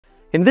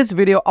In this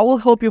video, I will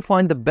help you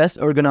find the best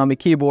ergonomic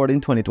keyboard in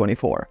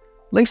 2024.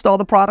 Links to all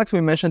the products we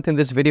mentioned in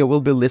this video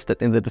will be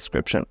listed in the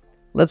description.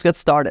 Let's get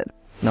started.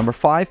 Number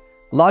 5.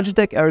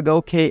 Logitech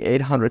Ergo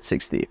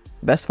K860,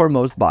 best for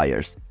most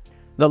buyers.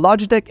 The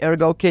Logitech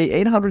Ergo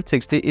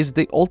K860 is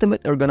the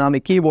ultimate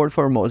ergonomic keyboard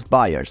for most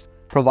buyers,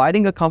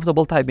 providing a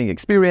comfortable typing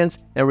experience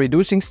and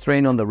reducing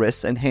strain on the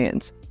wrists and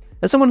hands.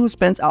 As someone who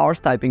spends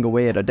hours typing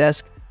away at a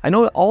desk, I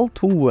know all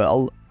too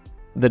well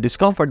the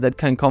discomfort that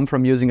can come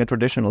from using a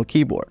traditional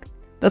keyboard.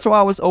 That's why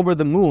I was over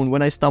the moon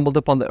when I stumbled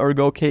upon the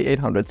Ergo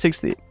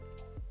K860.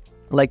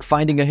 Like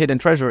finding a hidden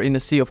treasure in a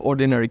sea of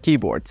ordinary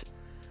keyboards.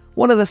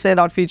 One of the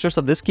standout features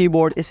of this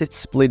keyboard is its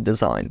split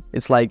design.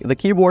 It's like the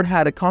keyboard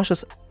had a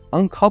conscious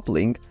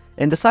uncoupling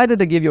and decided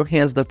to give your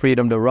hands the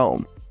freedom to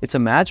roam. It's a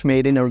match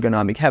made in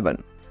ergonomic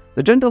heaven.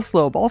 The gentle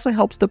slope also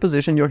helps to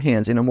position your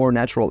hands in a more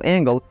natural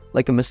angle,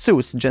 like a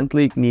masseuse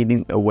gently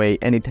kneading away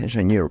any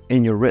tension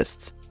in your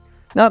wrists.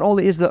 Not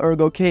only is the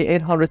Ergo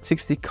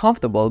K860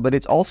 comfortable, but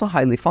it's also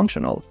highly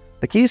functional.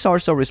 The keys are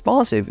so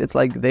responsive, it's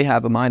like they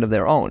have a mind of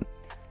their own.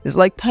 It's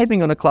like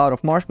typing on a cloud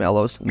of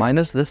marshmallows,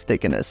 minus the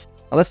stickiness.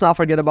 And let's not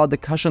forget about the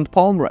cushioned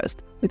palm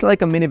rest. It's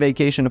like a mini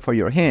vacation for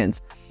your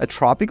hands, a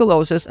tropical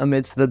oasis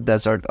amidst the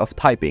desert of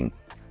typing.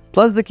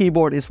 Plus, the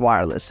keyboard is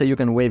wireless, so you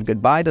can wave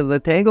goodbye to the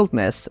tangled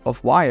mess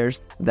of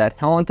wires that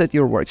haunted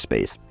your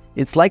workspace.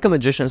 It's like a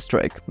magician's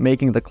trick,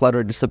 making the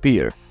clutter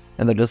disappear.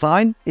 And the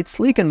design? It's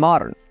sleek and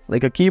modern,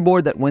 like a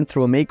keyboard that went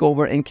through a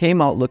makeover and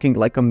came out looking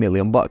like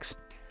 $1,000,000.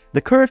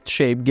 The curved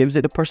shape gives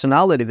it a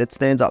personality that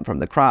stands out from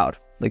the crowd,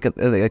 like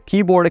a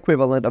keyboard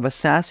equivalent of a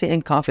sassy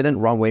and confident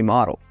runway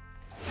model.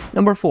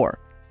 Number 4.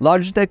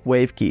 Logitech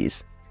Wave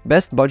Keys,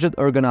 best budget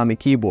ergonomic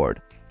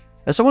keyboard.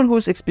 As someone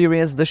who's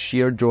experienced the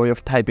sheer joy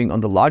of typing on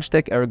the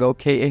Logitech Ergo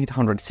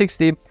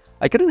K860,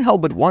 I couldn't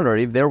help but wonder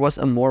if there was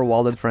a more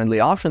wallet-friendly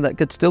option that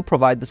could still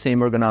provide the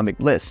same ergonomic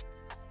bliss.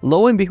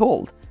 Lo and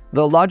behold,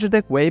 the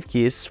Logitech Wave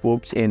Keys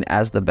swoops in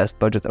as the best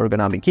budget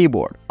ergonomic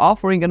keyboard,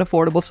 offering an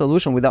affordable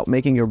solution without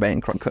making your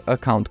bank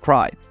account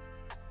cry.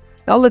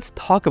 Now let's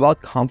talk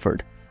about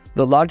comfort.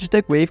 The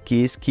Logitech Wave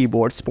Keys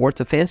keyboard sports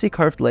a fancy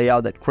curved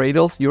layout that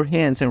cradles your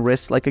hands and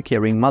wrists like a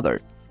caring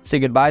mother. Say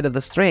goodbye to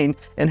the strain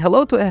and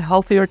hello to a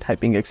healthier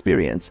typing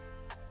experience.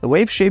 The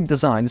wave-shaped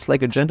design is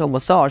like a gentle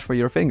massage for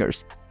your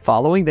fingers,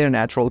 following their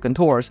natural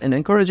contours and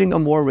encouraging a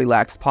more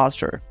relaxed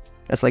posture.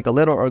 It's like a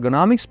little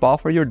ergonomic spa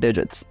for your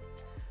digits.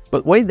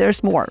 But wait,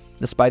 there's more.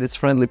 Despite its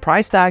friendly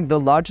price tag, the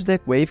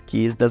Logitech Wave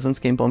Keys doesn't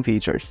skimp on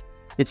features.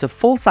 It's a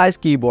full-size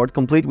keyboard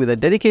complete with a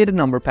dedicated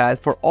number pad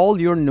for all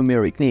your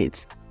numeric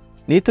needs.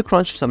 Need to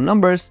crunch some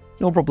numbers?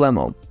 No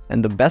problemo.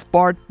 And the best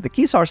part, the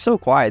keys are so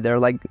quiet they're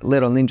like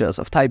little ninjas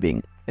of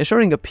typing,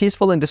 ensuring a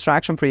peaceful and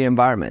distraction-free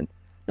environment.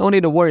 No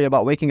need to worry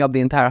about waking up the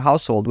entire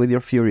household with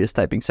your furious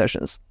typing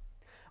sessions.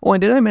 Oh,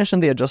 and did I mention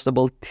the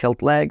adjustable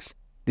tilt legs?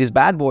 These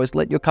bad boys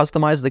let you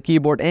customize the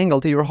keyboard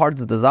angle to your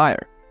heart's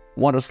desire.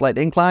 Want a slight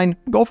incline?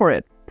 Go for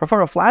it.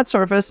 Prefer a flat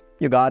surface?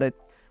 You got it.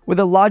 With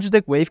the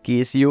Logitech Wave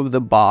Keys, you're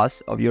the boss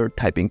of your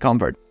typing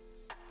comfort.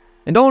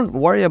 And don't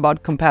worry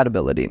about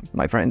compatibility,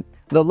 my friend.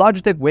 The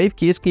Logitech Wave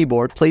Keys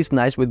keyboard plays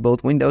nice with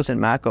both Windows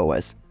and Mac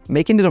OS,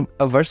 making it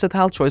a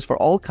versatile choice for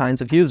all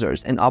kinds of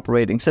users and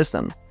operating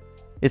system.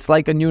 It's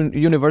like a new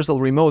universal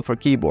remote for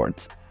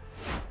keyboards.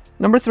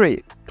 Number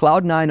 3.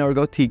 Cloud9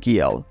 Ergo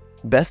TKL,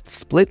 best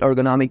split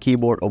ergonomic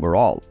keyboard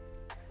overall.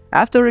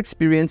 After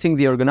experiencing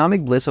the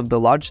ergonomic bliss of the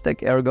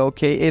Logitech Ergo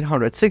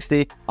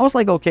K860, I was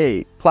like,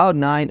 okay,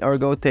 Cloud9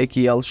 Ergo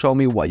TKL, show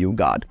me what you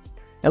got.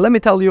 And let me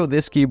tell you,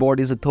 this keyboard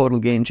is a total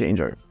game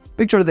changer.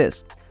 Picture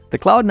this. The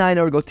Cloud9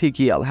 Ergo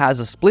TKL has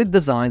a split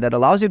design that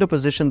allows you to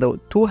position the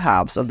two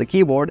halves of the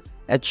keyboard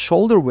at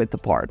shoulder width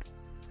apart.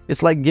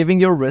 It's like giving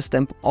your wrist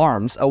and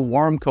arms a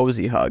warm,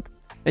 cozy hug.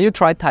 And you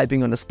try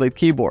typing on a split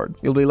keyboard.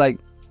 You'll be like,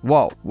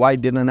 whoa, why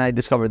didn't I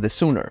discover this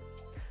sooner?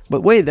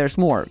 But wait, there's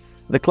more.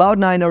 The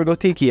Cloud9 Ergo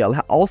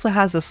TKL also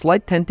has a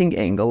slight tenting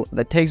angle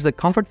that takes the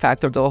comfort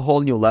factor to a whole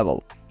new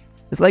level.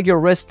 It's like your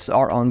wrists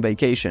are on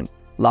vacation,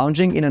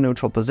 lounging in a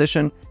neutral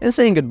position and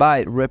saying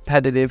goodbye to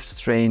repetitive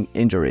strain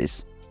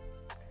injuries.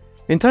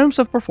 In terms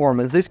of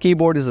performance, this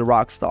keyboard is a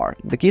rock star.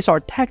 The keys are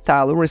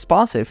tactile and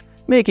responsive,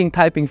 making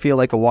typing feel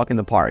like a walk in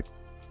the park.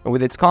 And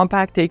with its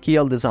compact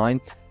TKL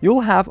design,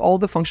 you'll have all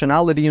the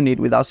functionality you need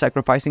without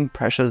sacrificing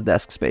precious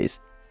desk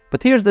space.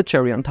 But here's the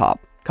cherry on top.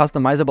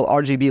 Customizable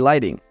RGB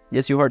lighting.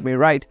 Yes, you heard me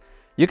right.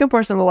 You can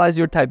personalize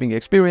your typing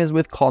experience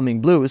with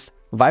calming blues,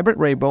 vibrant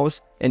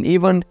rainbows, and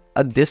even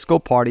a disco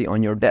party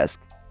on your desk.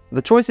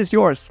 The choice is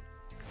yours.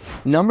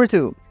 Number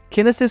 2.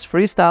 Kinesis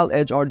Freestyle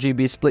Edge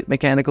RGB Split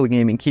Mechanical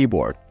Gaming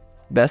Keyboard,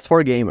 best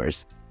for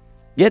gamers.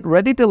 Get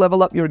ready to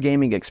level up your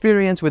gaming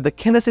experience with the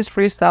Kinesis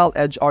Freestyle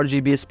Edge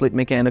RGB Split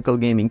Mechanical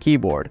Gaming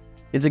Keyboard.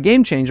 It's a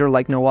game changer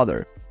like no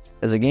other.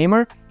 As a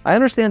gamer, I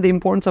understand the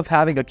importance of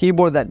having a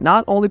keyboard that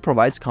not only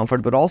provides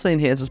comfort but also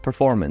enhances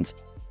performance.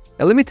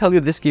 And let me tell you,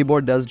 this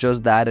keyboard does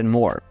just that and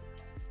more.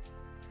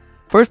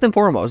 First and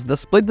foremost, the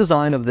split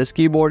design of this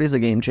keyboard is a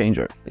game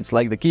changer. It's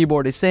like the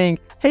keyboard is saying,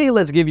 hey,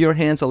 let's give your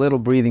hands a little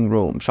breathing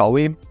room, shall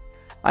we?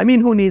 I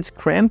mean, who needs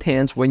cramped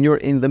hands when you're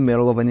in the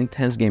middle of an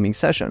intense gaming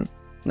session?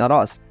 Not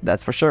us,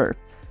 that's for sure.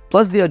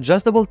 Plus, the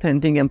adjustable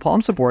tinting and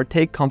palm support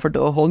take comfort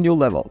to a whole new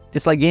level.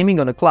 It's like gaming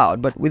on a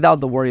cloud, but without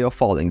the worry of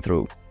falling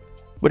through.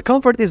 But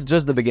comfort is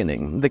just the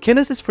beginning. The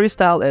Kinesis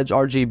Freestyle Edge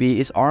RGB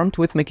is armed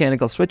with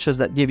mechanical switches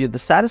that give you the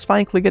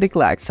satisfying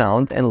clickety-clack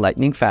sound and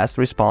lightning-fast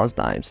response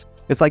times.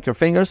 It's like your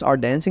fingers are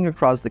dancing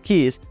across the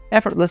keys,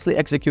 effortlessly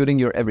executing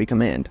your every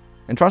command.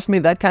 And trust me,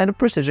 that kind of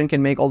precision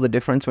can make all the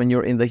difference when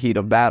you're in the heat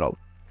of battle.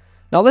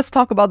 Now let's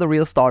talk about the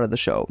real star of the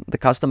show, the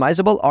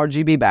customizable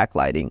RGB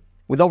backlighting.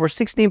 With over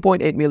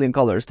 16.8 million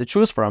colors to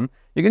choose from,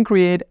 you can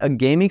create a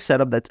gaming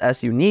setup that's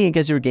as unique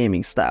as your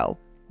gaming style.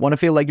 Want to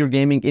feel like you're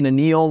gaming in a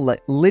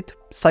neon-lit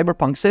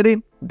cyberpunk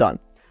city? Done.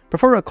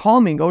 Prefer a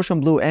calming ocean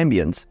blue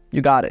ambience?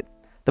 You got it.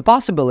 The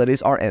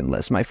possibilities are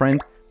endless, my friend.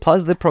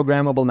 Plus, the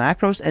programmable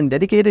macros and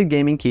dedicated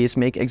gaming keys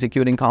make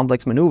executing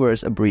complex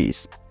maneuvers a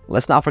breeze.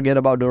 Let's not forget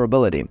about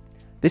durability.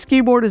 This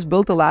keyboard is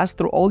built to last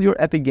through all your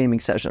epic gaming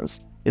sessions.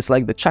 It's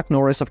like the Chuck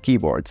Norris of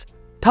keyboards.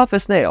 Tough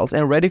as nails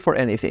and ready for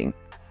anything.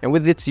 And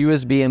with its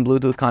USB and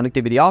Bluetooth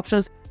connectivity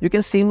options, you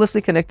can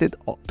seamlessly connect it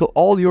to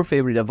all your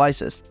favorite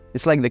devices.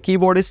 It's like the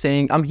keyboard is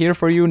saying, I'm here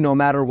for you no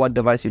matter what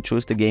device you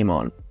choose to game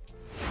on.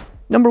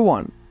 Number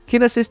 1.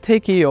 Kinesis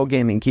Teikyo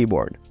Gaming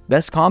Keyboard.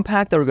 Best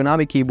compact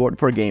ergonomic keyboard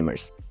for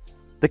gamers.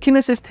 The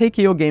Kinesis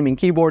Teikyo Gaming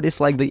Keyboard is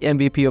like the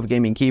MVP of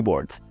gaming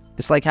keyboards.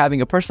 It's like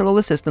having a personal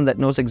assistant that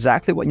knows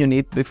exactly what you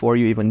need before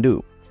you even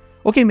do.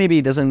 Okay, maybe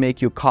it doesn't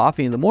make you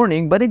coffee in the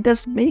morning, but it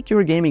does make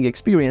your gaming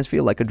experience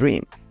feel like a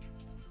dream.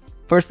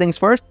 First things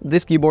first,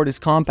 this keyboard is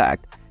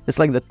compact. It's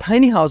like the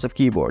tiny house of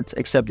keyboards,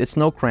 except it's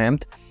no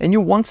cramped and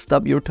you won't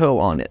stub your toe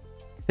on it.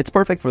 It's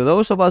perfect for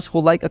those of us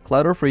who like a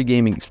clutter-free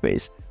gaming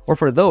space, or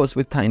for those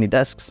with tiny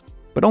desks.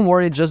 But don't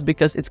worry, just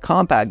because it's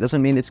compact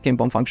doesn't mean it's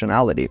skimp on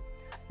functionality.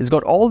 It's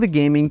got all the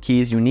gaming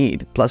keys you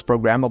need, plus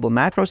programmable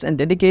macros and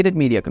dedicated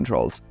media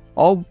controls,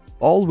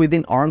 all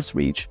within arm's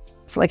reach.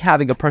 It's like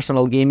having a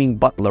personal gaming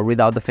butler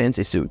without the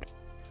fancy suit.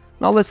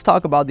 Now let's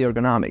talk about the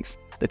ergonomics.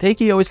 The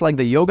Teikyo is like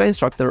the yoga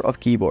instructor of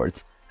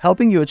keyboards,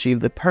 helping you achieve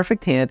the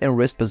perfect hand and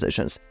wrist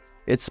positions.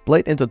 It's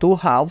split into 2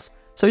 halves,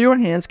 so your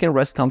hands can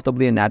rest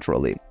comfortably and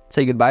naturally.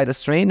 Say goodbye to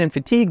strain and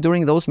fatigue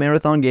during those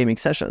marathon gaming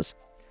sessions.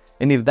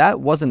 And if that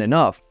wasn't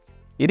enough,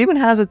 it even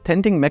has a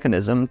tinting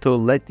mechanism to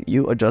let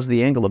you adjust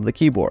the angle of the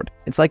keyboard.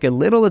 It's like a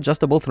little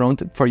adjustable throne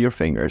for your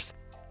fingers.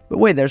 But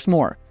wait, there's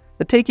more.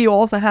 The Teikyo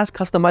also has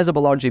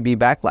customizable RGB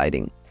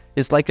backlighting.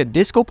 It's like a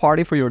disco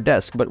party for your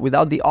desk, but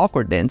without the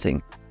awkward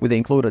dancing. With the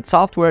included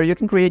software, you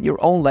can create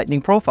your own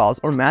lighting profiles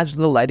or match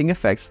the lighting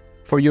effects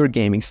for your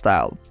gaming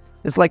style.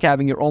 It's like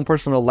having your own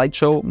personal light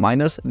show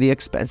minus the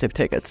expensive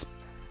tickets.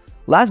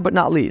 Last but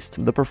not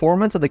least, the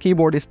performance of the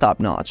keyboard is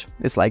top-notch.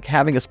 It's like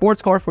having a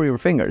sports car for your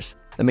fingers.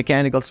 The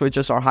mechanical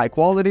switches are high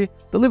quality,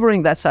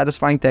 delivering that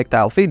satisfying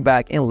tactile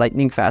feedback and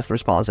lightning-fast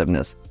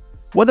responsiveness.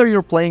 Whether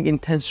you're playing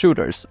intense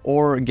shooters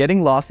or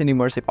getting lost in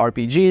immersive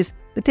RPGs,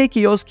 the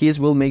Teikyo's keys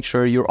will make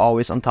sure you're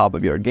always on top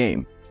of your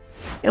game.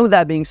 And with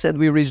that being said,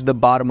 we reached the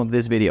bottom of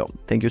this video.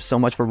 Thank you so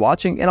much for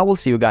watching, and I will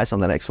see you guys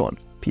on the next one.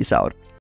 Peace out.